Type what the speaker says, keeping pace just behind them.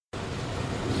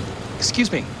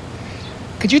Excuse me.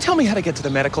 Could you tell me how to get to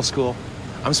the medical school?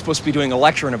 I'm supposed to be doing a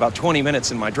lecture in about 20 minutes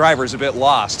and my driver's a bit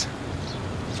lost.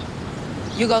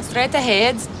 You go straight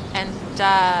ahead and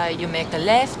you make a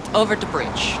left over the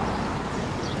bridge.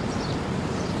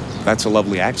 That's a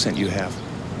lovely accent you have.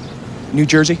 New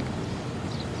Jersey?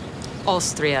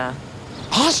 Austria.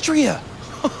 Austria?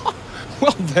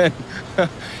 Well then,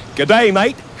 good day,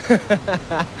 mate.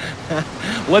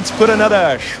 Let's put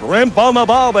another shrimp on the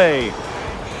barbie.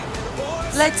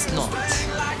 Let's not.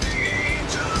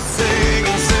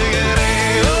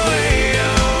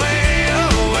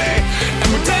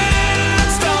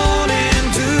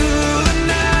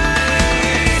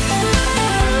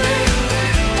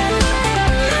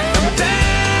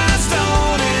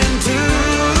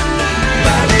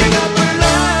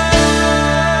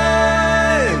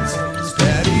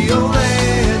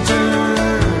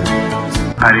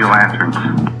 Patio lanterns.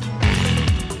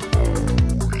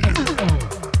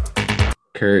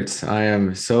 Kurt, I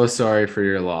am so sorry for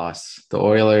your loss. The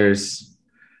Oilers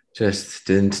just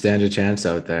didn't stand a chance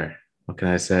out there. What can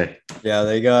I say? Yeah,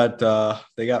 they got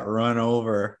run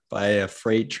over by a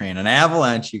freight train, an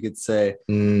avalanche, you could say.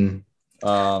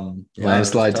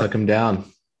 Landslide took him down.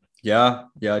 Yeah,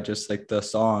 just like the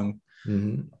song.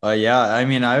 Mm-hmm. I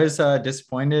mean, I was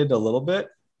disappointed a little bit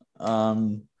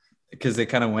because they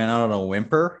kind of went out on a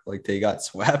whimper. Like they got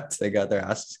swept, they got their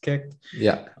asses kicked.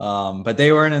 Yeah. But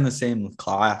they weren't in the same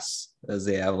class as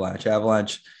the Avalanche.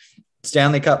 Avalanche,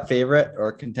 Stanley Cup favorite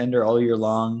or contender all year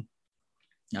long.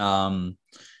 That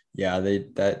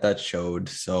showed.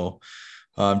 So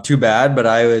too bad, but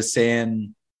I was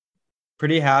saying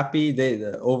pretty happy.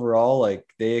 Overall, like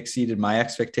they exceeded my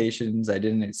expectations. I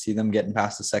didn't see them getting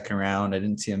past the second round. I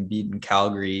didn't see them beating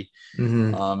Calgary.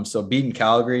 Mm-hmm. So beating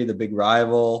Calgary, the big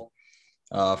rival,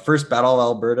 first Battle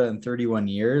of Alberta in 31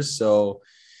 years. So,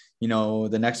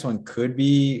 the next one could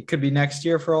be next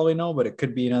year for all we know, but it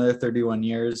could be another 31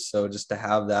 years. So just to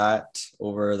have that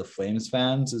over the Flames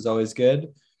fans is always good.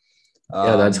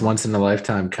 That's once in a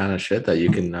lifetime kind of shit that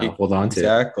you can hold on to.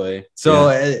 Exactly. So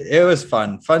it was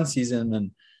fun season.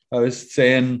 And I was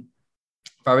saying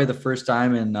probably the first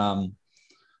time in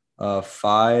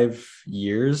 5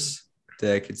 years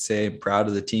that I could say I'm proud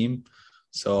of the team.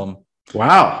 So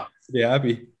wow. Yeah,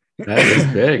 happy. That is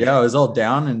big. I was all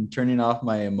down and turning off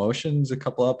my emotions a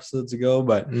couple episodes ago,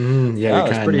 but you're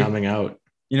kind of numbing out.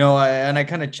 I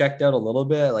kind of checked out a little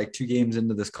bit, like 2 games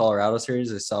into this Colorado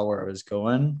series. I saw where I was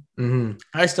going. Mm-hmm.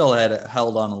 I still had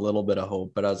held on a little bit of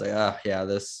hope, but I was like,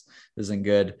 this isn't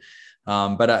good.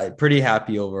 But I'm pretty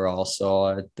happy overall. So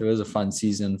it was a fun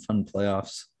season, fun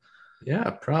playoffs. Yeah,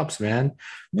 props, man.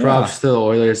 Props to the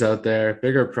Oilers out there.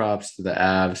 Bigger props to the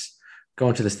Avs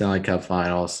going to the Stanley Cup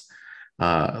Finals.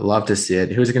 Love to see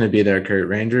it. Who's going to be there, Kurt?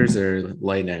 Rangers or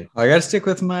Lightning? I got to stick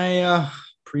with my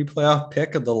pre-playoff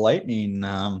pick of the Lightning.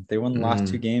 They won the last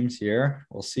 2 games here.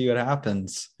 We'll see what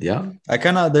happens. Yeah.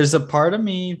 There's a part of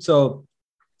me. So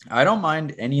I don't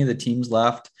mind any of the teams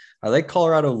left. I like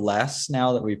Colorado less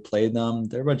now that we played them.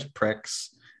 They're a bunch of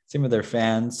pricks. Same with their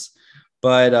fans,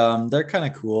 but they're kind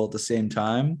of cool at the same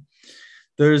time.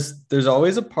 There's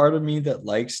always a part of me that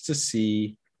likes to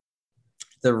see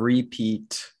the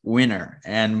repeat winner.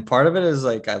 And part of it is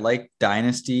like, I like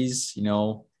dynasties,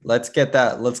 let's get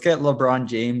LeBron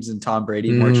James and Tom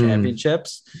Brady more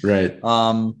championships. Right.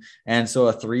 And so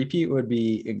a three-peat would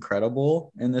be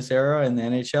incredible in this era in the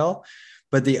NHL.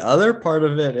 But the other part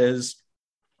of it is,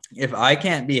 if I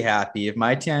can't be happy, if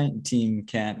my team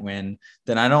can't win,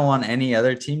 then I don't want any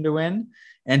other team to win.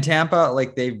 And Tampa,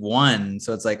 like they've won.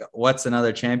 So it's like, what's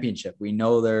another championship? We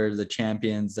know they're the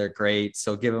champions. They're great.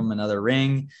 So give them another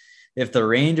ring. If the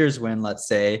Rangers win, let's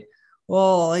say,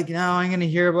 well, like now I'm going to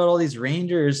hear about all these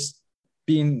Rangers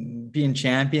being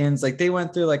champions. Like they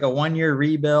went through like a 1-year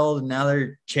rebuild and now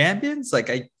they're champions.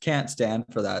 Like I can't stand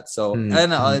for that. So,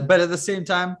 but at the same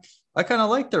time, I kind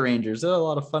of like the Rangers. They're a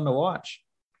lot of fun to watch.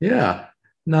 Yeah.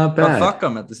 Not bad. But fuck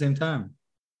them at the same time.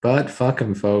 But fuck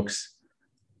them, folks.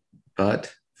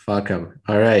 But fuck them.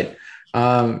 All right.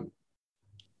 I'm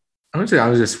going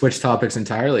to switch topics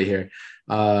entirely here.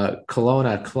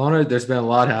 Kelowna, there's been a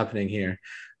lot happening here.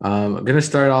 I'm going to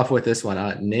start off with this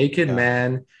one. Naked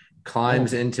man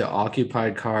climbs into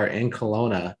occupied car in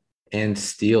Kelowna and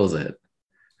steals it.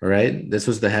 All right. This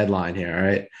was the headline here. All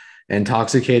right.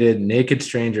 Intoxicated naked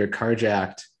stranger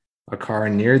carjacked a car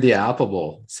near the Apple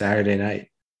Bowl Saturday night.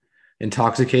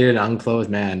 Intoxicated, unclothed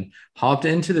man hopped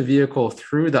into the vehicle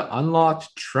through the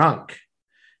unlocked trunk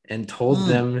and told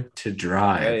them to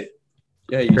drive. Right.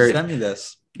 Yeah, you sent me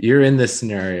this. You're in this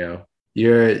scenario.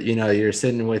 You're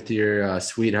sitting with your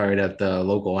sweetheart at the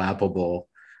local Apple Bowl.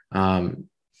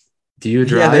 Do you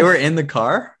drive? Yeah, they were in the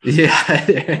car. Yeah,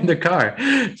 they're in the car,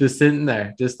 just sitting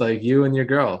there, just like you and your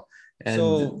girl. And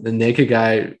So- the naked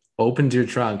guy opens your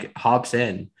trunk, hops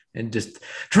in, and just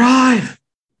drive.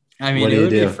 I mean, What do it you would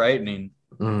do? be frightening.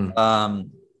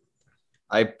 Mm,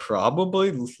 I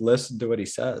probably listen to what he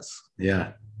says.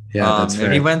 yeah, that's If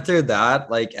fair. he went through that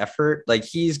like effort, like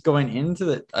he's going into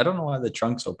the, I don't know why the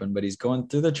trunk's open, but he's going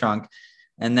through the trunk,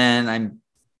 and then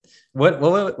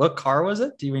what car was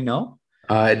it? Do you know?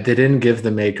 They didn't give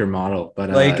the make or model, but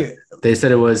Like, they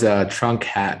said it was a trunk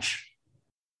hatch.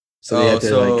 So they had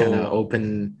to like kind of so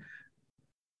open.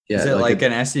 Yeah, is it like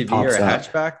an it SUV or a pops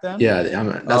up. hatchback then? Yeah,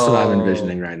 that's what I'm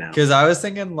envisioning right now. Because I was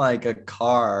thinking like a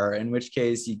car, in which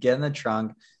case you get in the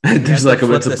trunk. you There's have to like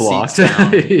flip it's the blocked. seats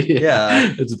down.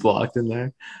 Yeah, it's blocked in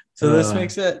there. So this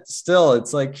makes it still,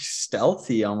 it's like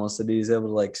stealthy almost that he's able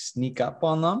to like sneak up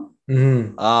on them.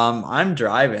 Mhm. I'm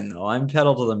driving though. I'm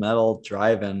pedal to the metal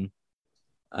driving.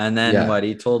 And then Yeah. what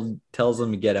he tells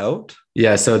them to get out.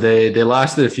 Yeah, so they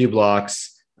lasted a few blocks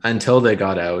until they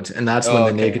got out, and that's when the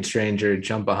Okay. naked stranger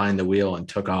jumped behind the wheel and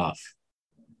took off.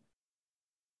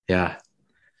 Yeah,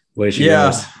 way she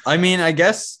goes. I mean, I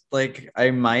guess like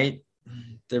there might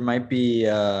be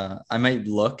I might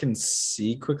look and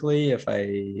see quickly if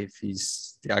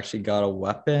he's actually got a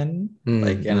weapon.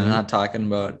 Like, and I'm not talking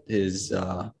about his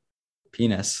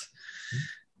penis.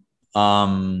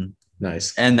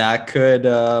 Nice. And that could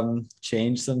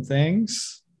change some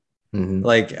things. Mhm.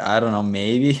 Like, I don't know,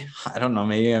 maybe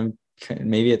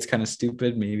it's kind of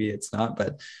stupid, maybe it's not,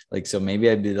 but like, so maybe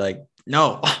I'd be like,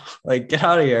 no, like get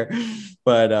out of here.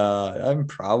 But I'm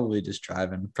probably just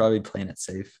driving, probably playing it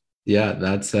safe. Yeah,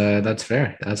 that's fair. That's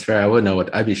fair. I wouldn't know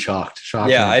what. I'd be shocked. Yeah,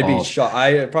 and I'd be appalled. shocked.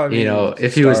 I probably,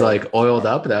 If he was like oiled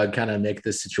up, that would kind of make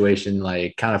the situation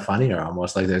like kind of funnier,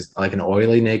 almost like there's like an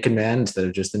oily naked man instead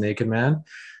of just a naked man.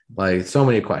 Like so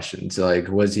many questions. Like,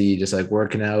 was he just like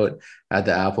working out at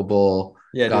the Apple Bowl?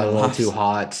 Yeah, got a doing little laps. too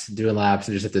hot, doing laps,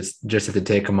 and just have to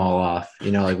take them all off.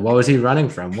 Like what was he running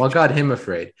from? What got him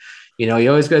afraid? You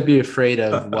always got to be afraid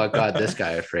of what got this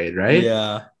guy afraid, right?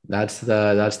 Yeah. That's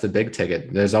the big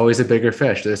ticket. There's always a bigger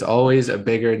fish. There's always a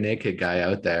bigger naked guy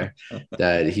out there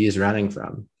that he's running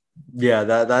from. Yeah,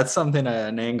 that's something,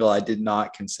 an angle I did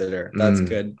not consider. That's a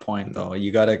good point though.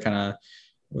 You got to kind of,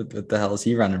 what the hell is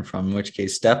he running from? In which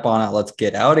case, step on it. Let's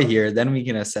get out of here. Then we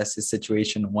can assess the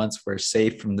situation once we're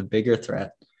safe from the bigger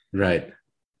threat. Right.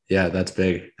 Yeah, that's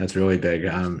big. That's really big.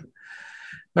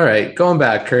 All right, going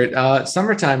back, Kurt.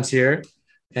 Summertime's here,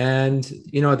 and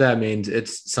you know what that means.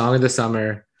 It's Song of the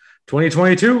Summer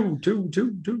 2022.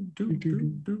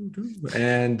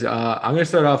 And I'm gonna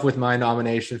start off with my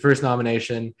first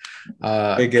nomination.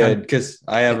 Good, because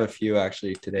I have a few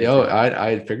actually today.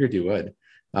 I figured you would.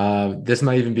 This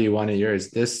might even be one of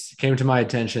yours. This came to my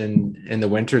attention in the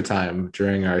wintertime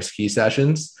during our ski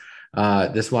sessions.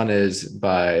 This one is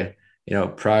by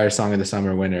prior Song of the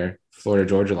Summer winner, Florida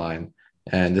Georgia Line.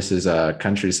 And this is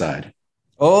Countryside.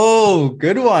 Oh,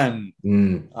 good one.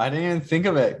 Mm. I didn't even think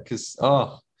of it because,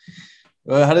 well,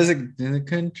 how does it in the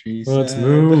countryside? Let's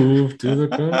move to the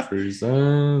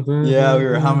countryside. Yeah, we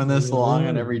were humming this along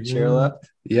on every chairlift.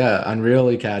 Yeah,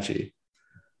 unreally catchy.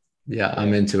 Yeah,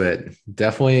 I'm into it.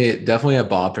 Definitely a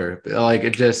bopper. Like,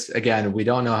 it just, again, we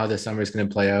don't know how the summer is going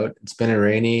to play out. It's been a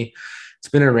rainy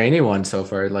one so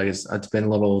far. Like it's been a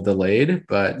little delayed,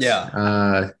 but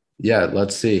yeah,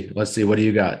 let's see. What do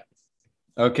you got?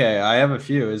 Okay, I have a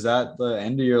few. Is that the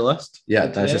end of your list? Yeah,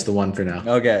 that's just the one for now.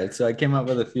 Okay, so I came up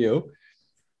with a few.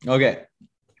 Okay.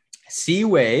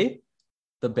 Seaway,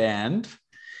 the band.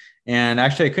 And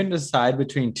actually, I couldn't decide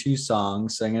between two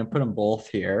songs, so I'm going to put them both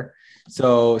here.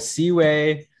 So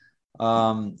Seaway,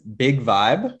 Big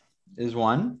Vibe is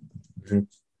one. Mm-hmm.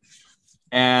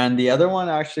 And the other one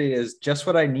actually is Just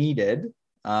What I Needed,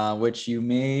 which you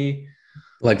may...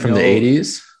 Like from the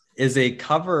 80s? Is a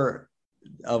cover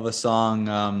of a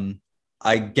song,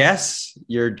 I Guess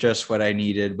You're Just What I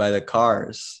Needed by the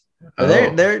Cars. Oh.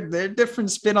 They're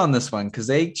different spin on this one because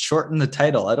they shorten the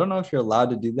title. I don't know if you're allowed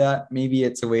to do that. Maybe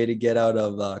it's a way to get out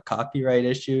of copyright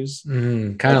issues.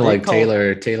 Kind of like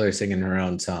Taylor singing her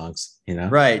own songs,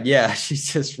 Right. Yeah.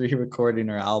 She's just re-recording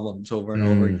her albums over and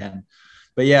over again.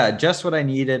 But yeah, Just What I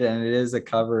Needed. And it is a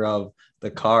cover of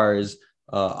the Cars.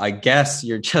 I Guess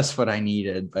You're Just What I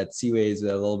Needed, but Seaway is a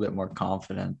little bit more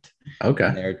confident. Okay.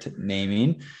 In their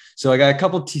naming. So I got a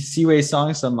couple Seaway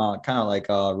songs, some kind of like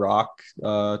rock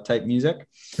type music.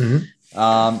 Mm-hmm.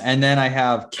 And then I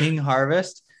have King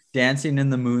Harvest, Dancing in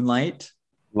the Moonlight.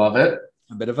 Love it.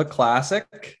 A bit of a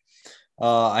classic.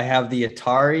 I have the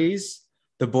Ataris,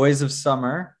 The Boys of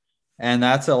Summer. And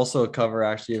that's also a cover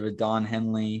actually of a Don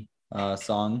Henley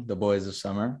song, The Boys of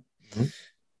Summer. Mm-hmm.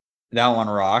 That one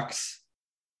rocks.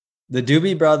 The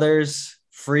Doobie Brothers,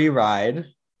 Free Ride,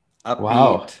 upbeat,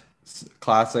 Wow.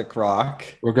 classic rock.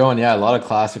 We're going, a lot of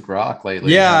classic rock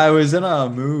lately. Yeah, I was in a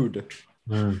mood.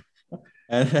 Mm.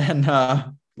 And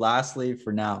then lastly,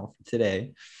 for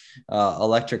today,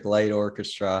 Electric Light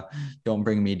Orchestra, Don't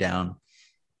Bring Me Down.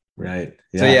 Right.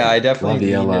 So yeah, I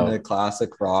definitely Love lean ELO. into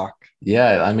classic rock.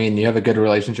 Yeah, I mean, you have a good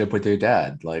relationship with your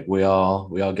dad. Like we all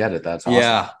get it. That's awesome.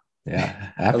 Yeah.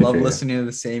 I Happy love for you. listening to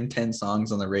the same 10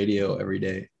 songs on the radio every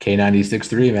day.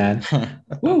 K96.3, man.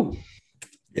 Woo.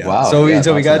 Yeah. Wow. So we lots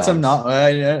got of some. nods.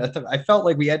 I felt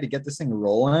like we had to get this thing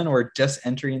rolling. We're just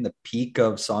entering the peak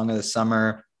of Song of the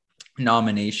Summer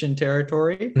nomination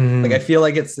territory. Mhm. Like I feel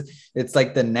like it's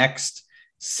like the next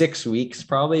 6 weeks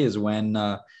probably is when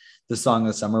the Song of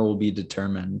the Summer will be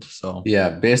determined. So Yeah,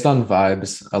 based on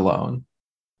vibes alone.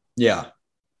 yeah.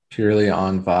 Purely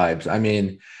on vibes. I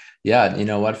mean, yeah, you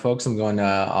know what, folks? I'm going to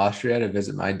Austria to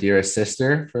visit my dearest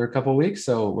sister for a couple of weeks.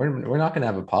 So we're not going to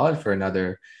have a pod for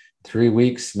another 3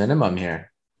 weeks minimum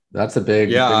here. That's a big,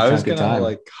 Yeah, big I was chunk of gonna time.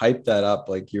 like hype that up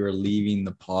like you were leaving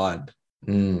the pod,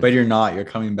 Mm, but you're not. You're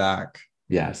coming back.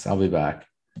 yes, I'll be back.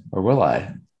 Or will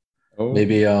I? Oh,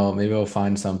 Maybe I'll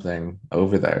find something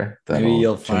over there that'll maybe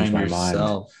you'll change find my mind.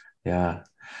 yourself. Yeah,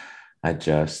 I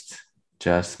just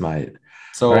might.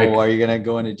 So All right. are you gonna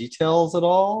go into details at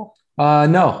all?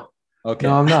 No, Okay.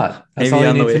 no, I'm not. That's Maybe all you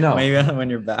on the need way, to know. maybe when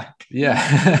you're back.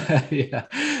 Yeah. Yeah.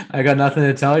 I got nothing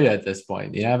to tell you at this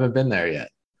point. You haven't been there yet.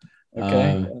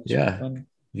 Okay. Yeah. Fun.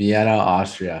 Vienna,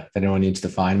 Austria. If anyone needs to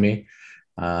find me,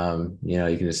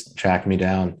 you can just track me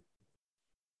down.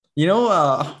 You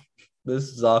know, this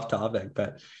is off topic,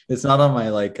 but it's not on my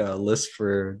list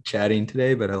for chatting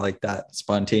today, but I like that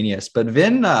spontaneous. But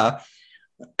Vin, I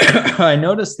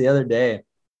noticed the other day,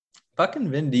 fucking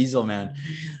Vin Diesel, man.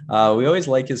 We always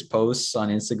like his posts on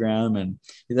Instagram, and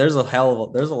there's a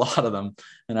lot of them,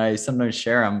 and I sometimes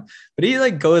share them. But he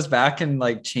like goes back and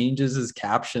like changes his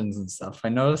captions and stuff. I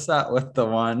noticed that with the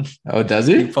one Oh, does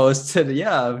he he? posted,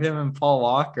 of him and Paul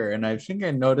Walker, and I think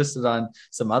I noticed it on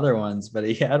some other ones. But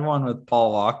he had one with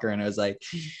Paul Walker, and I was like,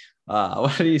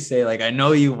 what did he say? Like, I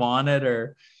know you want it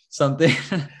or something.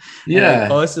 And I Yeah.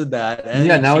 posted that, and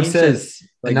Yeah. he Now it changed says,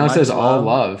 like, now it says much all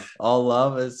love. all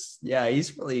love is,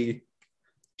 he's really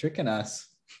tricking us.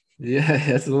 Yeah.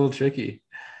 That's a little tricky.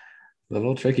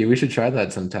 We should try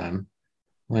that sometime.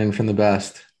 Learn from the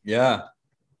best. Yeah.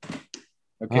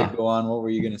 Okay, Huh. go on. What were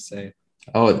you gonna say?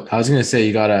 Oh, I was gonna say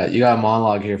you got a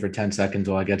monologue here for 10 seconds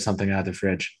while I get something out of the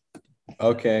fridge.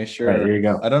 Okay, sure. All right, here you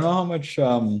go. I don't know how much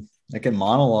I can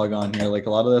monologue on here. Like a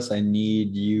lot of this I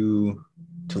need you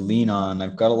to lean on.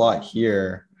 I've got a lot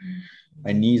here.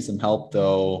 I need some help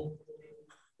though.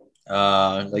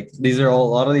 Like a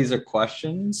lot of these are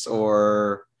questions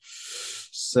or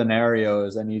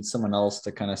scenarios. I need someone else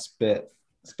to kind of spit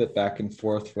back and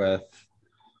forth with.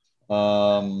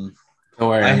 Don't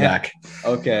worry, I'm back.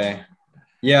 Okay.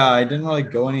 Yeah, I didn't really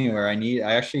go anywhere. I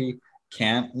actually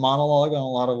can't monologue on a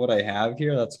lot of what I have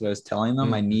here. That's what I was telling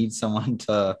them. I need someone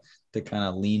to kind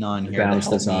of lean on here. Bounce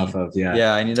to help this me. off of, yeah.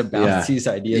 Yeah, I need to bounce these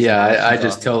ideas. Yeah, and I questions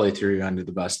just off. totally threw you under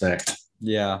the bus there.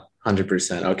 Yeah.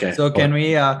 100%. Okay. So can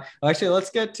we actually let's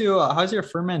get to how's your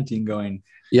fermenting going?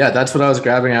 Yeah, that's what I was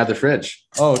grabbing out of the fridge.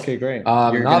 Oh, okay, great. You're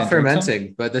gonna Not drink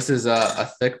fermenting, but this is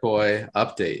a thick boy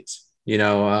update. You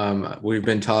know, we've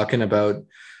been talking about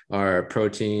our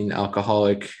protein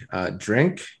alcoholic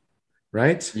drink,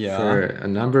 right? Yeah. For a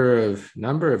number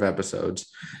of episodes.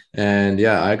 And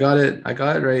yeah, I got it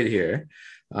right here.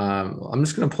 I'm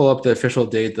just gonna pull up the official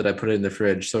date that I put it in the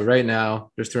fridge. So right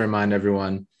now, just to remind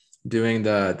everyone, doing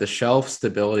the shelf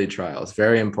stability trials,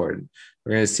 very important.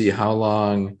 We're gonna see how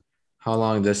long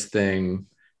this thing,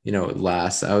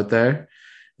 lasts out there.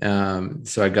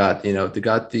 So I got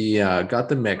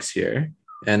the mix here,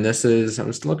 and I'm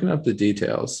just looking up the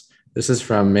details. This is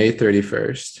from May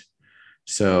 31st.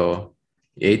 So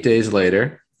 8 days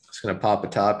later, just gonna pop a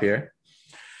top here.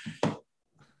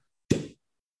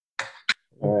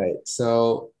 All right,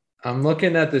 so I'm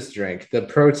looking at this drink. The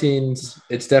proteins,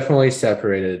 it's definitely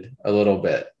separated a little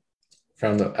bit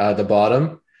from the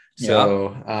bottom.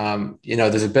 So,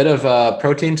 there's a bit of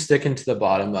protein sticking to the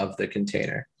bottom of the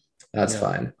container. That's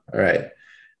fine. All right.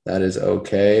 That is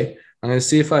okay. I'm going to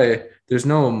see if there's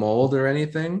no mold or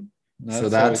anything.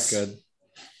 That's good.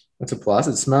 That's a plus.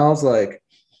 It smells about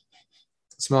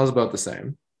the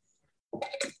same.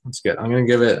 That's good. I'm going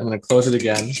to close it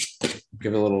again.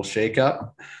 Give it a little shake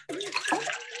up.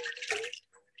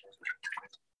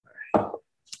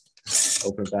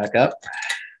 Open it back up.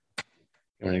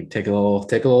 I'm going to take a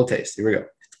little taste. Here we go.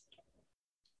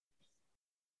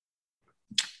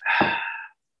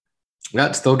 Yeah,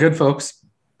 it's still good, folks.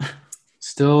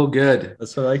 Still good.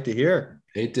 That's what I like to hear.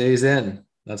 8 days in.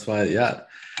 That's why, yeah.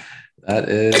 That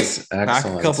is excellent. Pack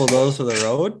a couple of those for the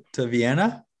road to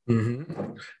Vienna.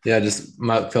 Mm-hmm. Yeah, just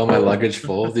fill my luggage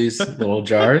full of these little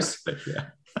jars.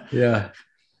 Yeah,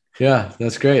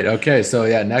 that's great. Okay, so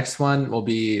yeah, next one we'll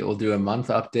do a month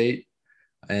update,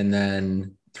 and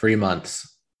then 3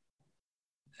 months,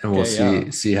 and we'll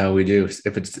see how we do.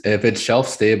 If it's shelf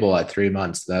stable at 3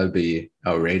 months, that would be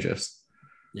outrageous.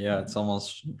 Yeah, it's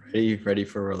almost ready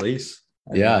for release.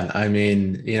 I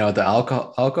mean, the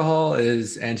alcohol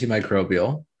is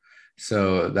antimicrobial,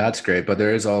 so that's great. But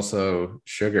there is also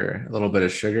sugar, a little bit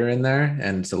of sugar in there,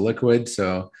 and it's a liquid.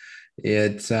 So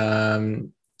it's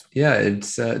going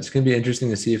to be interesting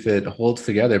to see if it holds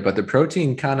together. But the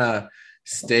protein kind of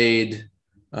stayed.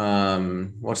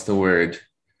 What's the word?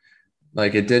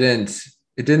 Like it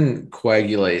didn't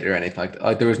coagulate or anything.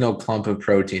 Like there was no clump of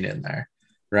protein in there,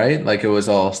 right? Like it was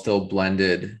all still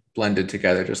blended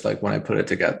together, just like when I put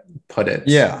it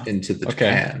into the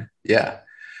can. Yeah.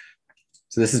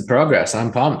 So this is progress. I'm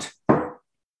pumped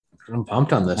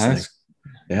on this thing.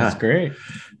 Yeah. That's great.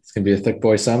 It's going to be a thick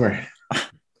boy summer.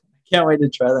 Can't wait to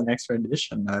try the next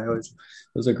rendition.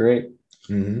 Those are great.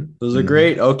 Mm-hmm. Those are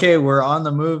great. Okay. We're on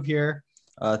the move here.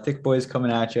 Thick boys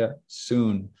coming at you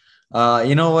soon.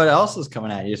 You know what else is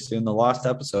coming at you soon? The lost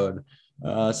episode,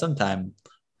 sometime.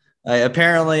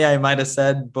 Apparently, I might have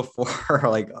said before,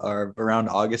 like around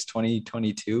August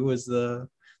 2022 was the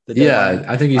deadline. Yeah,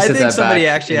 I think you said that. Somebody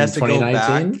back actually has to go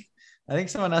back. I think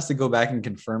someone has to go back and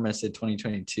confirm I said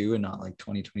 2022 and not like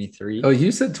 2023. Oh,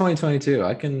 you said 2022.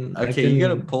 I can. You got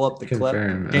to pull up the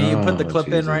confirm. Clip. Can you put the clip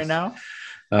in right now?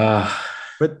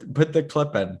 Put the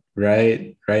clip in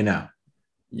right now.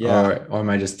 Yeah. Or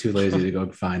am I just too lazy to go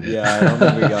find it? Yeah, I don't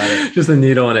think we got it. Just a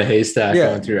needle in a haystack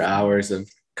going through hours of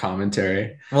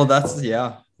commentary. Well, that's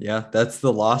that's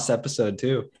the lost episode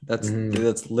too. That's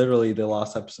literally the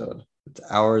lost episode.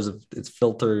 It's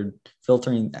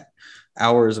filtering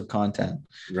hours of content.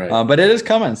 Right. But it is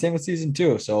coming. Same with season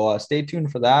 2. So stay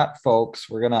tuned for that, folks.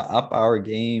 We're gonna up our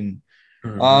game.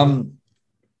 Mm-hmm.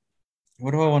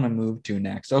 What do I want to move to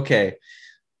next? Okay.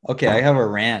 I have a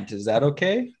rant. Is that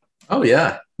okay? Oh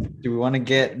yeah. Do we want to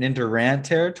get into rant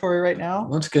territory right now?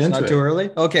 Let's get into it. Not too early.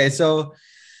 Okay, so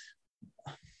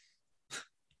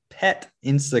pet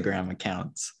Instagram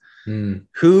accounts.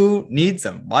 Who needs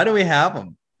them? Why do we have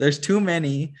them? There's too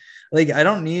many. Like I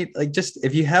don't need just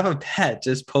if you have a pet,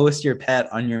 just post your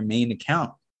pet on your main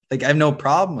account. Like I have no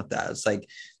problem with that. It's like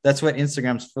that's what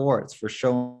Instagram's for. It's for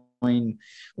showing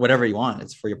whatever you want.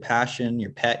 It's for your passion,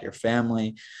 your pet, your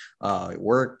family,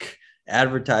 work,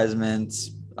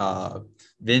 advertisements,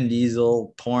 Vin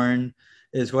Diesel, porn,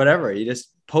 is whatever. You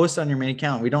just post on your main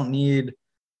account. We don't need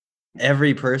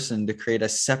every person to create a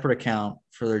separate account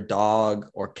for their dog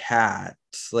or cat.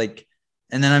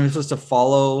 And then I'm supposed to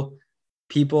follow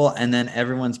people and then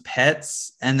everyone's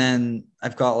pets. And then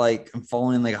I've got I'm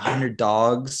following 100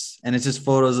 dogs and it's just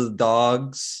photos of the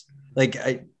dogs.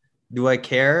 Do I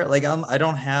care? I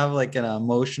don't have an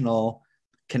emotional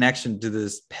connection to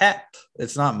this pet.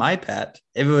 It's not my pet.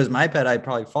 If it was my pet, I'd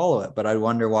probably follow it, but I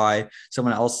wonder why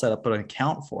someone else set up an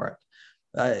account for it.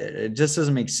 It just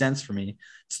doesn't make sense for me.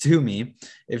 It's to me.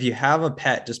 If you have a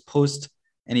pet, just post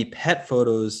any pet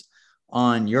photos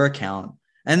on your account.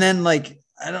 And then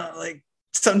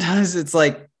sometimes it's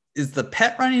is the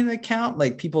pet running the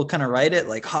account? People kind of write it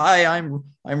hi, I'm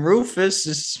Rufus.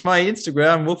 This is my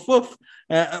Instagram. Woof woof.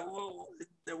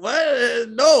 What?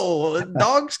 No,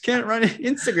 dogs can't run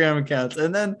Instagram accounts.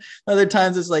 And then other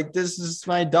times it's this is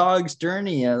my dog's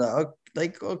journey.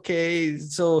 Okay,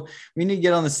 so we need to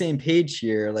get on the same page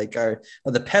here. Are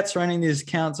the pets running these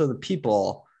accounts or the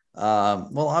people?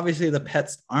 Well, obviously the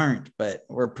pets aren't, but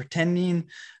we're pretending.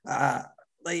 I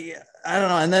don't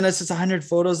know. And then it's just 100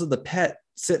 photos of the pet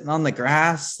sitting on the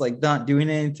grass, not doing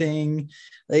anything.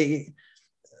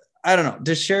 I don't know.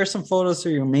 Just share some photos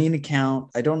through your main account.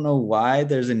 I don't know why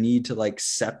there's a need to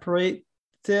separate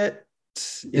it.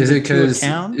 Is it because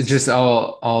it's just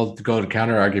I'll go to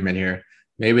counter argument here.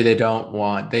 Maybe they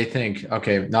think,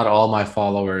 okay, not all my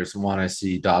followers want to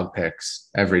see dog pics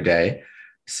every day.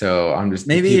 So I'm just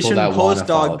maybe you shouldn't post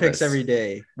dog pics every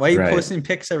day. Why are you posting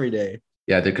pics every day?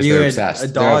 Yeah, because they're obsessed. A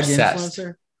dog obsessed.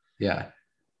 Influencer? Yeah.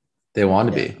 They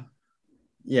want to be.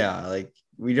 Yeah,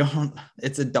 we don't,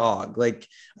 it's a dog.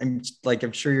 I'm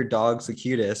sure your dog's the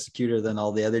cutest, cuter than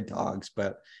all the other dogs,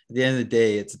 but at the end of the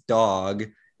day, it's a dog.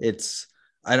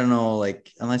 I don't know,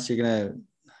 unless you're gonna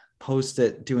post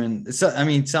it doing so. I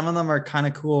mean, some of them are kind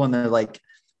of cool and they're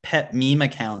pet meme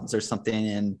accounts or something,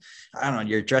 and I don't know,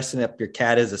 you're dressing up your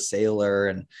cat as a sailor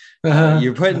and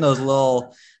you're putting those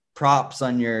little props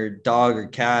on your dog or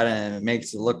cat and it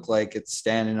makes it look like it's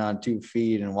standing on 2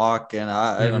 feet and walking.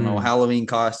 I don't know, Halloween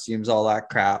costumes, all that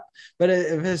crap. But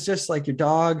if it's just like your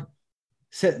dog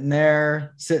sitting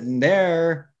there,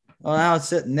 well, now it's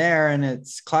sitting there and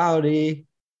it's cloudy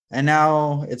and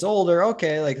now it's older.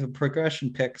 Okay, like the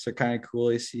progression pics are kind of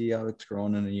cool. You see how it's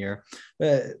grown in a year.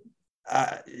 But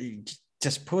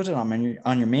just put it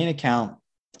on your main account,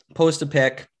 post a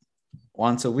pic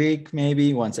once a week,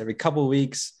 maybe once every couple of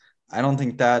weeks. I don't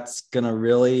think that's going to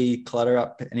really clutter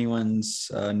up anyone's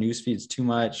news feeds too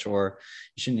much, or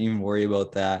you shouldn't even worry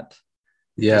about that.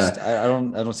 Yeah. I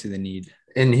don't see the need.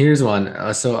 And here's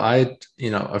one. So a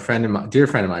dear friend of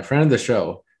mine, friend of the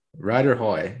show, Ryder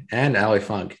Hoy and Ali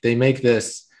Funk, they make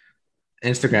this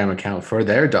Instagram account for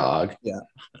their dog. Yeah.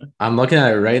 I'm looking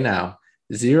at it right now.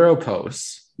 0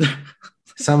 posts.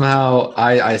 Somehow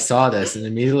I saw this and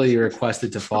immediately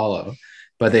requested to follow,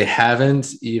 but they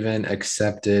haven't even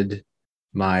accepted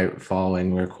my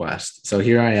following request. So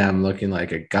here I am looking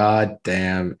like a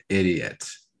goddamn idiot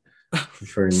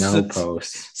for no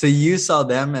posts. So you saw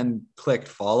them and clicked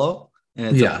follow,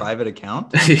 and it's a private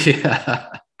account? Yeah.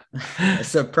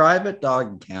 It's a private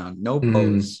dog account. No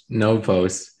posts. No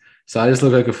posts. So I just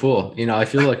look like a fool. I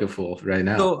feel like a fool right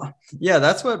now. So yeah,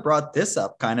 that's what brought this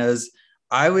up kind of is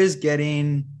I was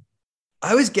getting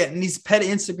these pet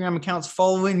Instagram accounts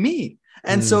following me.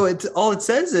 And so all it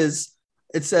says is,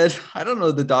 it said, I don't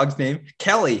know the dog's name,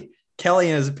 Kelly, and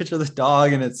there's a picture of this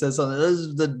dog and it says something, this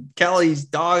is the Kelly's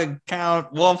dog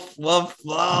account, woof, woof,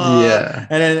 woof. Yeah.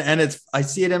 And it's, I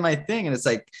see it in my thing and it's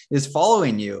like, it's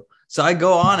following you. So I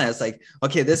go on and it's like,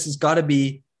 okay, this has got to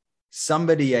be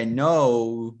somebody I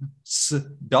know's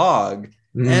dog.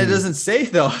 And it doesn't say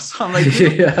though. So I'm like,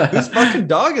 whose fucking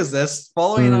dog is this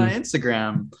following on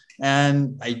Instagram?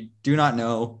 And I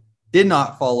did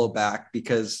not follow back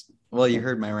because, well, you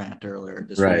heard my rant earlier.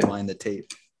 Just rewind the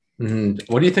tape.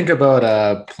 What do you think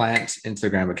about plant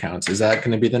Instagram accounts? Is that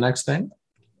going to be the next thing?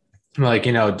 Like,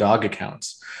 dog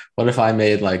accounts. What if I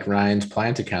made like Ryan's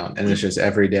plant account and it's just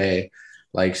every day,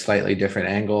 like slightly different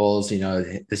angles,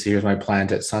 here's my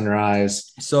plant at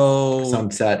sunrise. So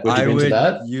sunset. I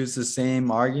would use the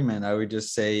same argument. I would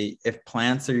just say, if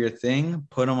plants are your thing,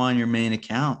 put them on your main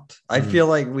account. I feel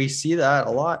like we see that a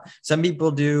lot. Some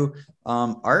people do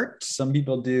art. Some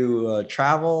people do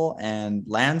travel and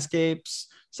landscapes.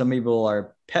 Some people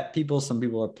are pet people. Some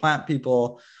people are plant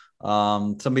people.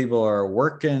 Some people are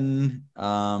working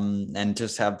and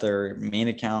just have their main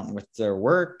account with their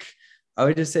work. I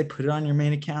would just say put it on your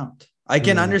main account. I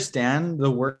can understand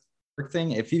the work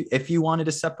thing. If you wanted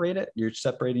to separate it, you're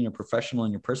separating your professional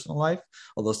and your personal life,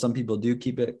 although some people do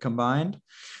keep it combined.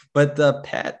 But the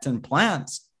pets and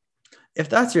plants, if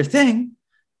that's your thing,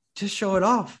 just show it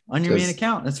off on your main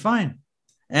account. It's fine.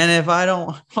 And if I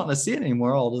don't want to see it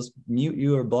anymore, I'll just mute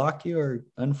you or block you or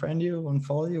unfriend you,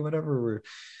 unfollow you, whatever.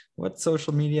 What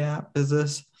social media app is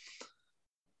this?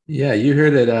 Yeah, you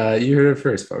heard it. You heard it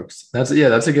first, folks. That's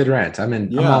a good rant. I'm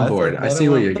on board. I see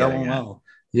what you're getting at.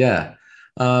 Yeah.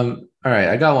 All right.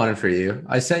 I got one for you.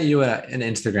 I sent you an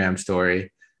Instagram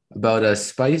story about a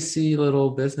spicy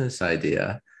little business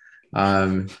idea.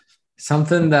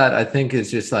 Something that I think is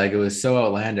just like, it was so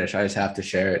outlandish. I just have to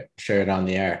share it on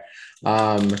the air.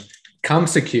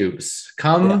 Cumsa cubes,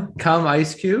 cum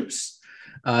ice cubes.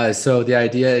 So the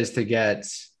idea is to get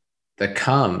the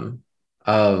cum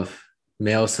of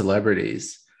male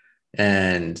celebrities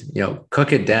and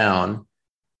cook it down,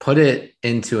 put it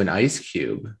into an ice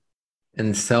cube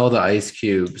and sell the ice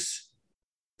cubes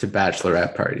to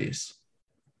bachelorette parties.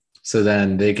 So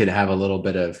then they could have a little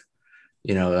bit of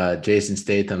Jason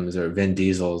Statham's or Vin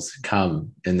Diesel's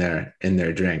cum in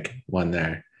their drink when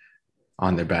they're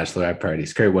on their bachelorette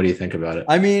parties. Kurt, what do you think about it?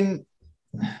 I mean,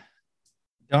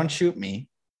 don't shoot me,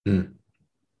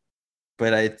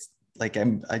 but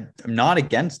I'm not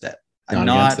against it. I'm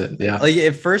not against it. Yeah. Like,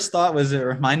 at first thought was, it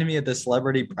reminded me of the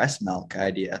celebrity breast milk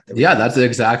idea. That's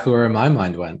exactly where my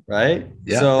mind went. Right.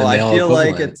 Yeah. So I feel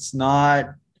like it's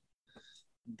not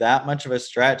that much of a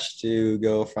stretch to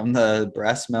go from the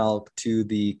breast milk to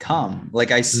the cum.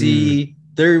 Like, I see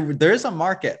there's a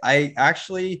market. I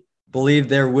actually believe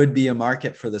there would be a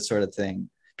market for this sort of thing.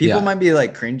 People might be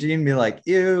like cringy and be like,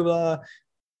 ew.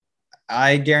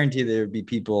 I guarantee there would be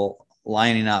people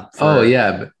lining up for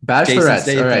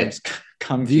bachelorettes. All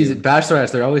right, these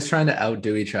bachelorettes, they're always trying to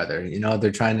outdo each other.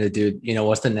 They're trying to do,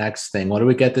 what's the next thing? What do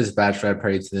we get this bachelorette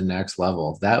party to the next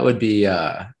level? That would be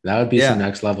some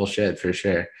next level shit for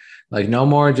sure. Like, no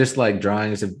more just like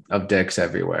drawings of dicks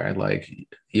everywhere. Like,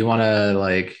 you want to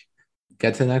like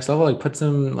get to the next level, like put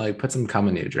some cum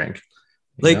in your drink.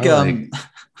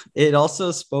 It also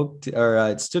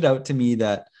it stood out to me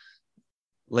that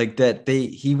like that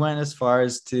he went as far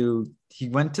as he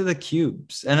went to the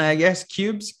cubes, and I guess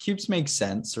cubes make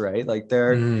sense, right? Like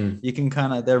you can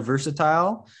kind of, they're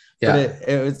versatile. Yeah. But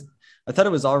it was, I thought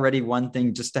it was already one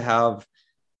thing just to have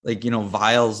like, you know,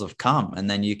 vials of cum, and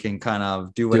then you can kind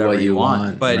of do whatever what you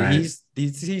want. But right.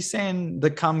 he's saying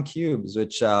the cum cubes,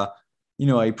 which you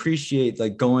know, I appreciate,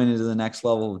 like going into the next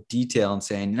level of detail and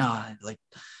saying,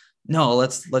 no,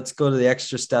 let's go to the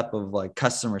extra step of like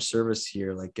customer service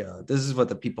here. Like this is what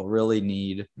the people really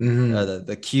need.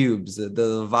 The cubes,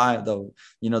 the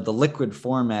you know, the liquid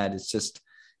format is just,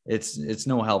 it's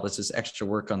no help. It's just extra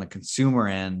work on the consumer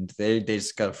end. They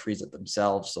just got to freeze it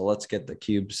themselves. So let's get the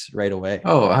cubes right away.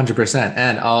 Oh, 100%.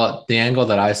 And the angle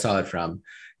that I saw it from,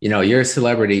 you know, you're a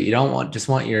celebrity. You don't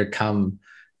want your cum,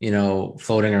 you know,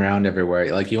 floating around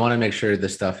everywhere. Like you want to make sure the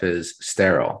stuff is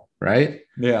sterile, right?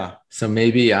 Yeah. So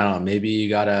maybe, I don't know, maybe you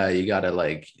gotta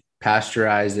like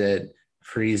pasteurize it,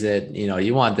 freeze it. You know,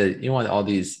 you want all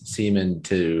these semen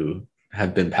to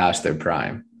have been past their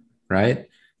prime, right?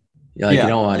 Like you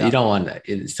don't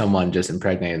want someone just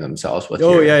impregnating themselves with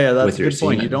that's a good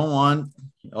point. You don't want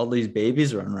all these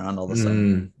babies running around all of a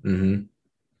sudden.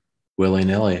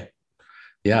 Willy-nilly.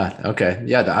 Yeah. Okay.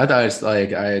 Yeah. I thought it's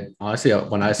like, I honestly,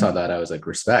 when I saw that, I was like,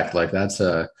 respect. Like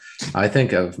I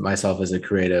think of myself as a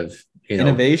creative, you know,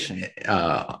 innovation,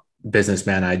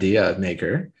 businessman idea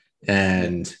maker.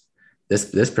 And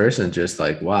this person just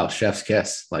like, wow, chef's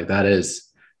kiss. Like that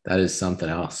is something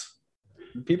else.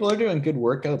 People are doing good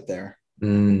work out there.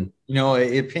 You know,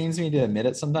 it pains me to admit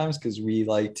it sometimes, because we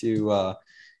like to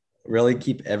really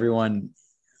keep everyone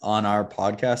on our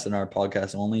podcast and our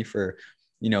podcast only for,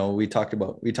 you know, we talk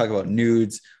about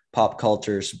nudes, pop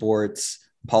culture, sports,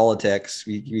 politics.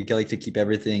 We like to keep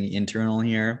everything internal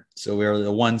here. So we're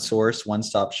the one source,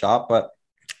 one-stop shop, but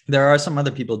there are some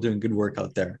other people doing good work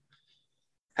out there.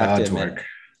 Have to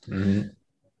admit.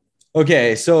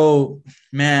 Okay, so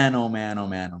man, oh man.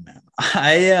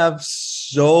 I have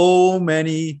so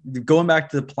many, going back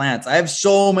to the plants, I have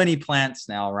so many plants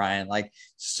now, Ryan, like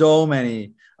so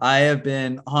many. I have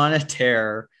been on a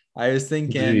tear. I was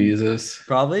thinking, Jesus,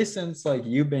 probably since like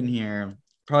you've been here,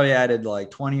 probably added like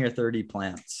 20 or 30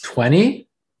 plants. 20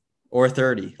 or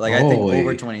 30. Like I think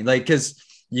over 20, like, cause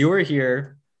you were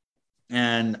here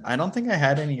and I don't think I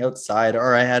had any outside,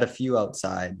 or I had a few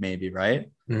outside maybe. Right.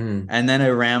 And then I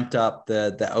ramped up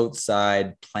the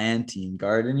outside planting,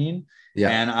 gardening. Yeah.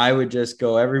 And I would just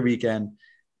go every weekend,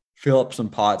 fill up some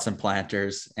pots and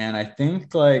planters. And I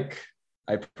think like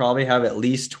I probably have at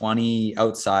least 20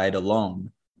 outside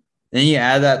alone. Then you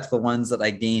add that to the ones that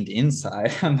I gained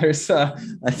inside, and I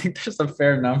think there's a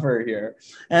fair number here.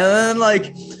 And then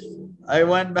like I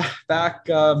went back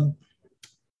to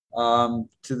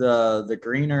the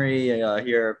greenery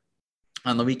here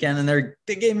on the weekend, and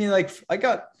they gave me like, I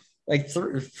got like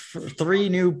three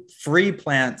new free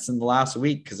plants in the last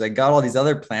week, because I got all these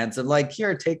other plants, and like,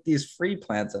 here, take these free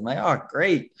plants. I'm like, oh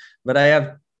great, but I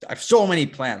have so many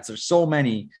plants. There's so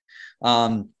many.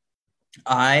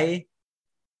 I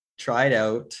tried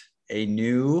out a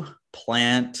new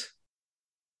plant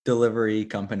delivery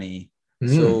company.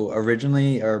 So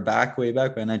originally, or way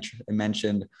back when I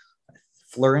mentioned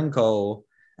Fleur & Co,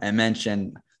 I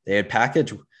mentioned they had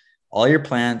packaged all your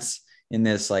plants in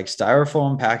this like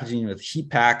styrofoam packaging with heat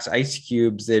packs, ice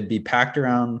cubes. They'd be packed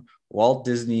around Walt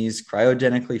Disney's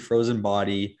cryogenically frozen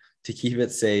body to keep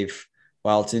it safe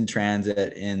while it's in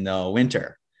transit in the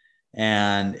winter.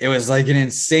 And it was like an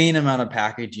insane amount of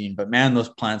packaging, but man, those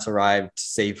plants arrived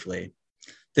safely.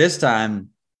 This time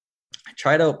I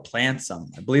tried out Plantsum.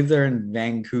 I believe they're in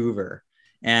Vancouver,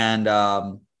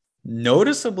 and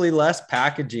noticeably less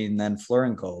packaging than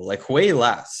Fleur & Co, like way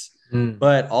less,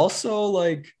 but also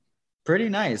like pretty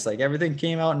nice. Like everything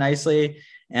came out nicely.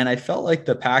 And I felt like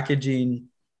the packaging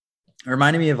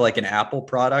reminded me of like an Apple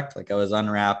product. Like I was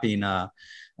unwrapping an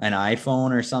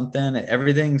iPhone or something.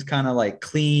 Everything's kind of like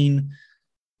clean,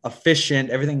 efficient.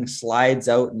 Everything slides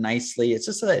out nicely. It's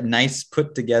just a nice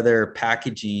put together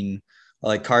packaging,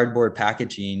 like cardboard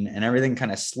packaging, and everything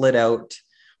kind of slid out.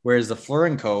 Whereas the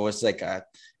Fleur & Co was like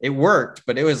it worked,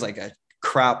 but it was like a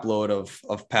crap load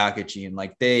of packaging.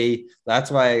 Like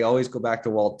that's why I always go back to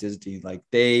Walt Disney. Like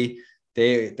they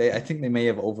I think they may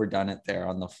have overdone it there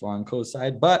on the Fleur & Co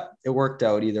side, but it worked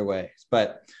out either way.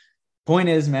 But point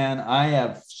is, man, I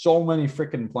have so many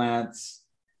freaking plants.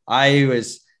 I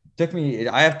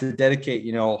have to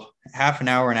dedicate, half an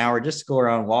hour just to go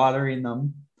around watering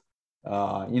them.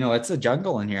 It's a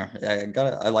jungle in here.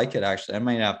 I like it, actually. I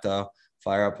might have to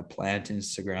fire up a plant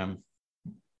Instagram.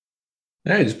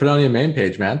 Hey, just put it on your main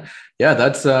page, man. Yeah,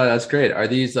 that's great. Are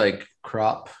these like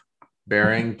crop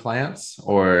bearing plants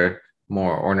or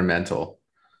more ornamental?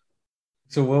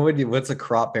 So what's a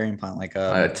crop bearing plant? Like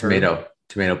a tomato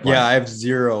plant. Yeah, I have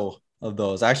zero of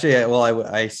those. Actually,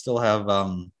 I still have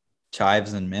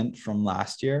chives and mint from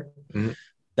last year. Mhm.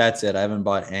 That's it. I haven't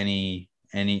bought any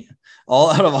all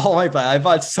out of all my plants. I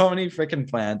bought so many freaking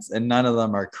plants and none of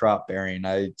them are crop bearing.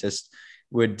 I just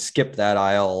would skip that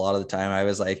aisle a lot of the time. I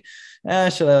was like,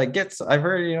 should I I've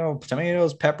heard,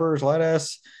 tomatoes, peppers,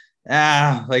 lettuce.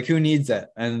 Like who needs it?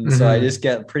 And so I just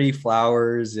get pretty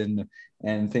flowers and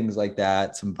things like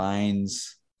that, some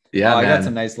vines. Yeah, I man. got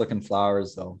some nice looking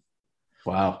flowers though.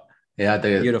 Wow. Yeah,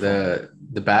 the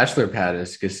bachelor pad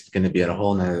is just going to be at a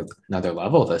whole another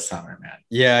level this summer, man.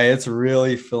 Yeah, it's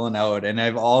really filling out, and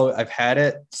I've had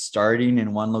it starting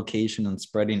in one location and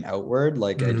spreading outward.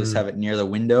 Like I just have it near the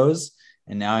windows,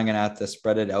 and now I'm gonna have to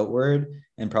spread it outward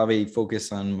and probably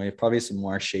focus on some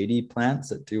more shady plants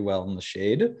that do well in the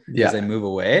shade as I move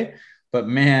away. But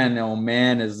man, oh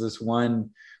man, is this one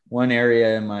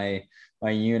area in my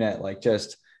unit like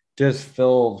just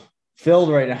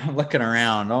filled right now. I'm looking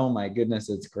around. Oh my goodness,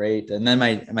 it's great. And then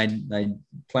my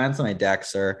plants on my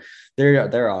decks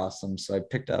they're awesome. So I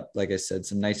picked up, like I said,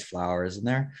 some nice flowers, and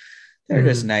they're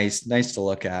just nice to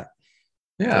look at.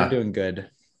 Yeah, they're doing good.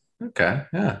 Okay.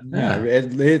 Yeah.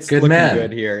 It's good, looking man.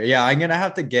 good here. Yeah, I'm gonna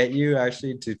have to get you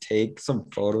actually to take some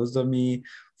photos of me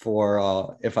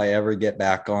for if I ever get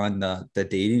back on the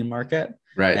dating market.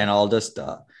 Right. And I'll just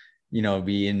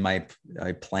be in my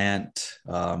plant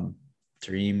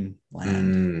dream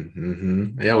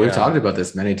land. Yeah, we've talked about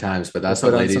this many times, but that's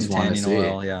what ladies want to see.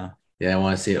 Oil, I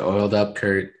want to see oiled up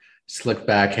Kurt, slick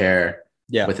back hair,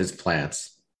 with his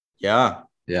plants. Yeah,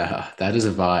 that is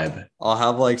a vibe. I'll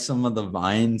have like some of the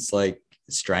vines like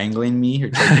strangling me or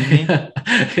choking me.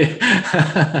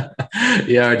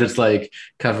 Or just like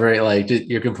cover it, like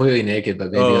you're completely naked,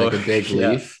 but maybe like a big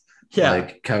leaf. Yeah,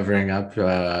 like covering up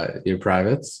your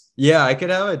privates. Yeah, I could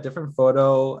have a different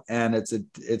photo, and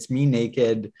it's me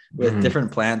naked with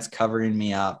different plants covering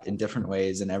me up in different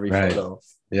ways in every photo.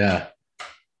 Yeah.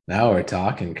 Now we're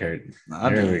talking, Kurt.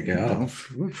 There we go.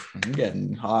 I'm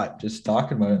getting hot just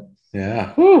talking about it.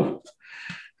 Yeah. Whoo,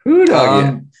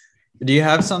 doggy. Do you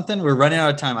have something? We're running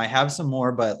out of time. I have some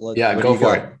more, but go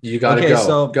for it. You got to go.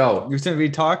 So go. We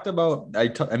talked about.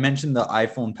 I mentioned the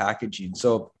iPhone packaging.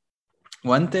 So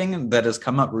one thing that has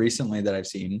come up recently that I've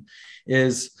seen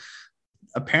is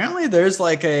apparently there's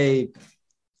like a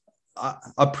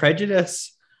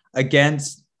prejudice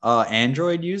against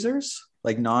Android users,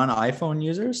 like non-iPhone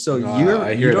users. So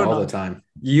I hear it all the time.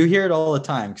 You hear it all the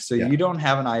time. So you don't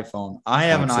have an iPhone. I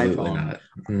have Absolutely an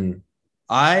iPhone.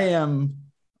 Not.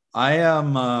 I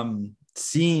am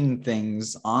seeing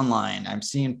things online. I'm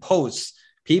seeing posts.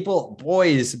 People,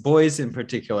 boys in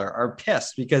particular, are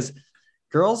pissed because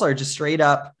girls are just straight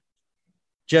up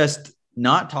just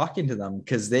not talking to them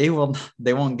because they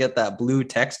won't get that blue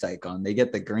text icon. They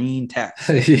get the green text.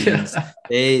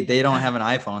 They don't have an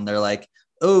iPhone. They're like,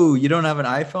 oh, you don't have an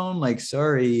iPhone? Like,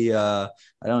 sorry, I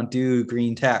don't do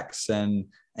green text. And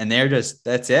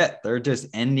that's it. They're just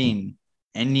ending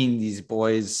these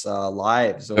boys'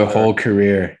 lives. The whole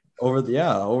career. Over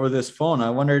this phone. I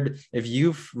wondered if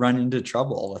you've run into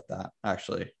trouble with that,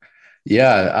 actually.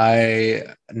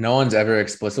 Yeah, no one's ever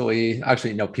explicitly,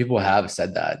 actually, no, people have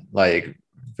said that, like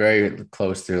very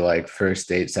close to like first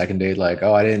date, second date, like,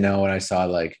 oh, I didn't know when I saw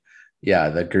like,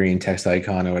 the green text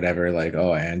icon or whatever, like,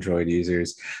 oh, Android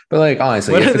users. But like,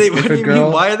 honestly, what do you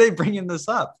mean? Why are they bringing this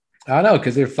up? I don't know,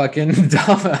 because they're fucking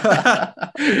dumb.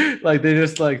 Like they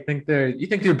just like you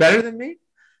think they're better than me,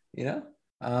 like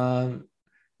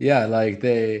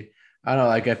I don't know,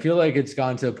 like I feel like it's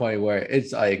gone to a point where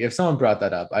it's like if someone brought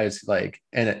that up, I just like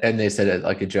and they said it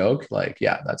like a joke, like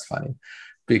that's funny,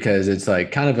 because it's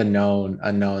like kind of a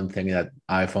known thing that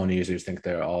iPhone users think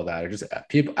they're all that, or just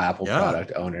people, Apple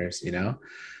product owners,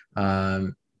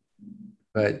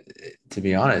 but to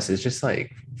be honest, it's just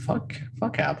like fuck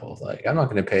Apple. Like I'm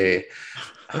not going to pay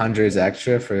hundreds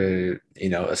extra for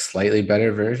a slightly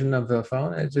better version of the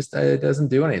phone. It doesn't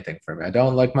do anything for me. I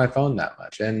don't like my phone that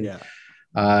much. And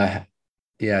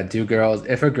do girls,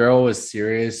 if a girl was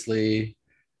seriously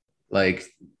like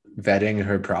vetting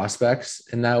her prospects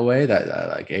in that way,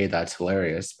 that that's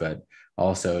hilarious, but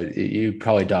also you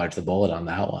probably dodged the bullet on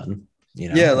that one.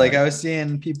 Like I was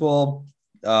seeing people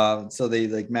so they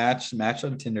like match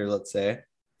on Tinder, let's say,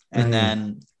 and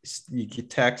then you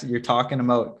text, you're talking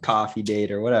about coffee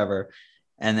date or whatever,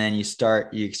 and then you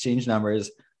exchange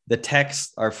numbers. The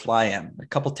texts are flying, a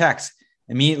couple texts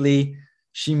immediately.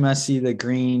 She must see the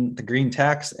green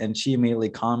text, and she immediately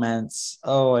comments,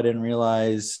 "Oh, I didn't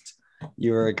realize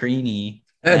you were a greenie."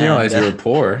 I didn't realize you were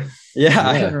poor. Yeah,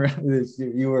 I didn't realize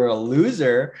you were a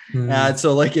loser. And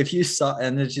so like if you saw,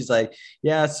 and then she's like,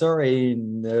 yeah, sorry.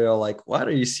 And they're like, what,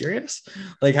 are you serious?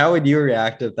 Like, how would you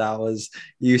react if that was,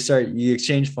 you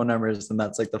exchange phone numbers and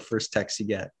that's like the first text you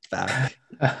get back?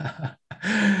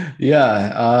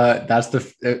 Yeah,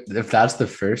 if that's the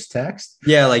first text.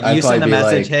 Yeah, like you send a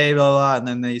message, like, hey, blah, blah, and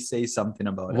then they say something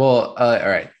about it. Well, all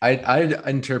right. I'd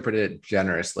interpret it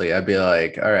generously. I'd be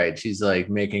like, all right, she's like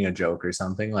making a joke or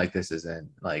something. Like, this isn't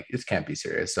like, this can't be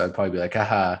serious. So I'd probably be like,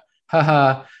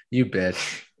 haha, you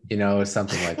bitch, you know,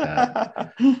 something like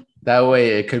that. That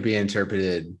way it could be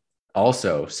interpreted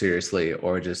also seriously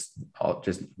or just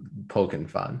poking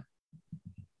fun.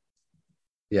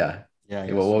 Yeah.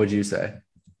 Yeah. What would you say?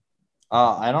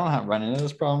 I don't run into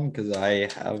this problem because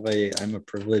I'm a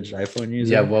privileged iPhone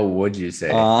user. Yeah. What would you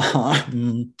say? I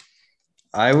don't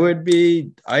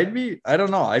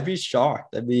know. I'd be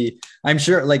shocked. I'm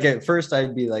sure like at first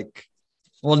I'd be like,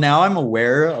 well, now I'm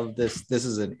aware of this. This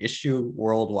is an issue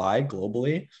worldwide,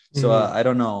 globally. So I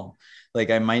don't know. Like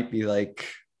I might be like,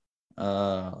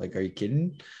 are you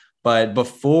kidding? But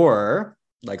before,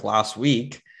 like last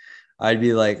week, I'd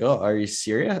be like, oh, are you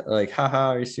serious? Like, haha,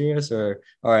 are you serious? Or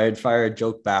I'd fire a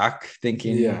joke back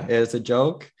thinking it's a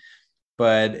joke.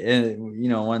 But,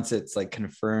 once it's like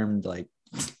confirmed, like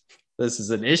this is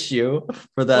an issue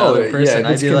for that other person,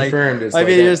 I'd be like,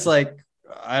 just like,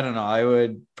 I don't know. I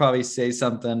would probably say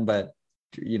something, but,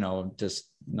 just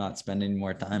not spending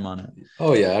more time on it.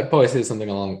 Oh, yeah. I'd probably say something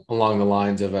along the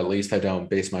lines of, at least I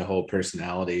don't base my whole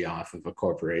personality off of a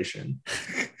corporation.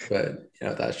 But,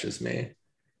 that's just me.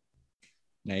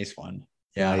 Nice one.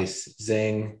 Yeah. Nice.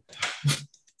 Zing.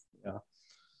 Yeah.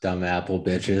 Dumb Apple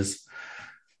bitches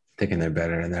thinking they're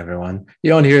better than everyone.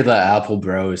 You don't hear the Apple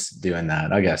bros doing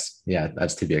that. I guess, yeah,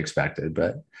 that's to be expected.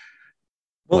 But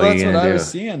that's what I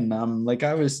was seeing. Like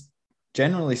I was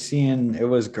generally seeing it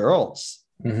was girls.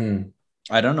 Mm-hmm.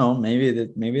 I don't know. Maybe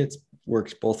it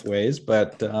works both ways,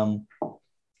 but well,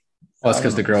 it's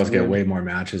because the girls get way more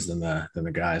matches than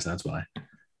the guys. That's why.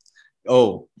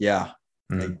 Oh yeah.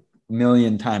 Mm-hmm. Like,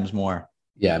 million times more.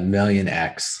 Yeah, million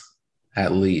X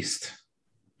at least.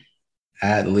 All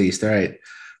right.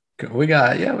 We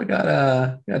got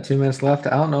 2 minutes left.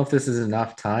 I don't know if this is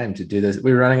enough time to do this.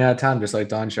 We're running out of time, just like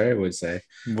Don Cherry would say.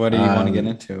 What do you want to get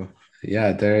into?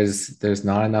 Yeah, there's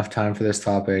not enough time for this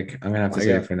topic. I'm gonna have to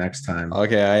save it for next time.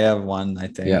 Okay, I have one, I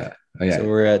think. Yeah. Oh, yeah. So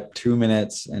we're at 2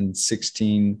 minutes and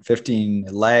 15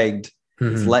 lagged.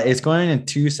 It's going in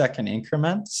 2 second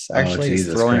increments. Actually, it's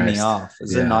throwing me off.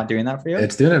 Is it not doing that for you?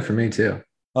 It's doing it for me too.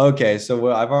 Okay,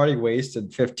 so I've already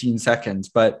wasted 15 seconds,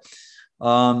 but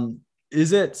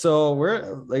is it so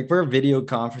we're video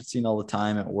conferencing all the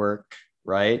time at work,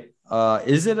 right?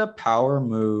 Is it a power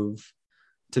move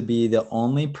to be the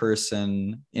only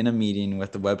person in a meeting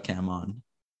with the webcam on?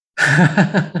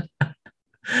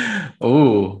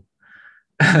 Oh.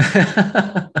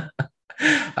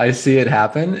 I see it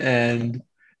happen. And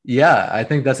yeah, I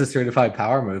think that's a certified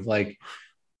power move. Like,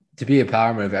 to be a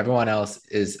power move, everyone else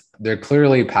they're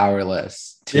clearly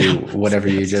powerless to whatever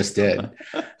you just did.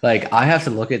 Like, I have to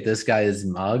look at this guy's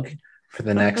mug for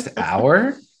the next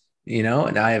hour,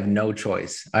 and I have no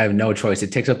choice.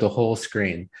 It takes up the whole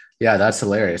screen. Yeah, that's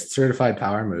hilarious. Certified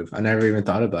power move. I never even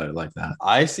thought about it like that.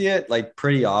 I see it like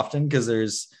pretty often because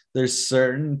there's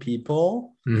certain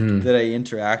people that I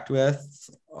interact with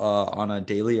on a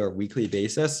daily or weekly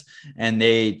basis, and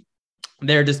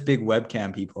they're just big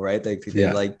webcam people, right? They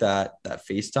like that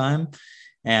FaceTime,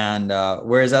 and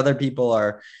whereas other people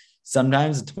are,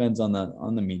 sometimes it depends on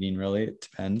the meeting, really. It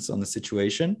depends on the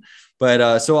situation.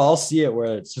 But so I'll see it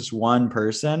where it's just one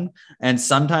person, and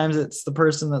sometimes it's the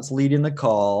person that's leading the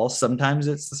call. Sometimes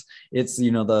it's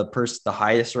the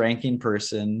highest ranking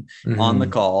person on the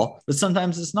call, but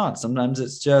sometimes it's not. Sometimes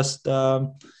it's just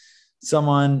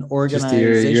someone organized.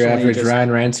 Your average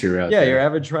Ryan Rancier. Yeah, your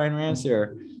average Ryan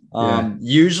Rancier.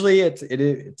 Usually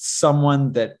it's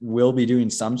someone that will be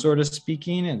doing some sort of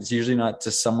speaking, and it's usually not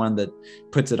just someone that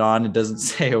puts it on and doesn't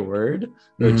say a word,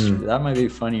 which that might be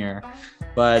funnier.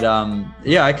 But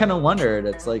I kind of wondered,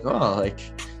 it's like,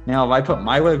 now if I put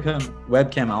my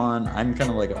webcam on, I'm kind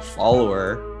of like a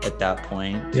follower at that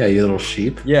point. Yeah, you little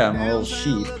sheep. Yeah, I'm a little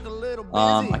sheep.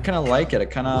 I kind of like it. I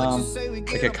kind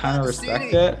of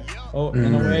respect it.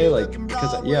 In a way,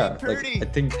 because I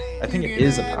think it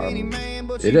is a power move.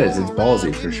 It is. It's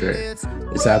ballsy for sure. It's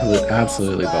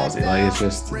absolutely ballsy. Like,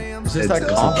 it's that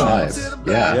confidence. It's a vibe.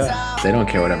 Yeah. They don't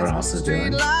care what everyone else is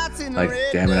doing. Like,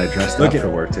 damn it, I dressed up for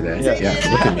work today.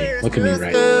 Yeah. Look at me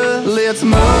right now. Let's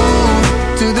move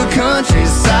to the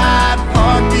countryside.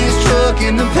 Park this truck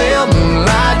in the pale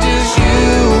moonlight. Just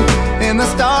you and the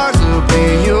stars up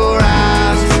in your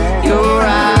eyes.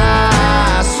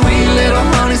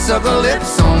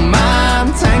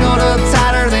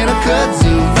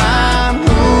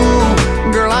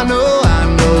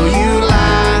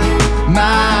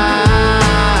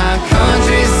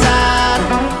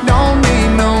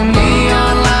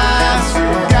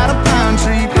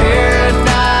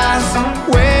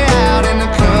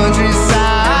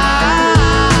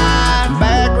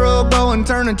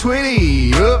 and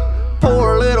Twitty up.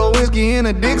 Pour a little whiskey in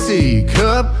a Dixie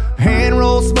cup. Hand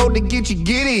roll smoke to get you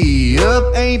giddy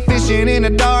up. Ain't fishing in the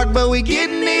dark, but we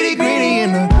getting nitty gritty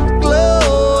in the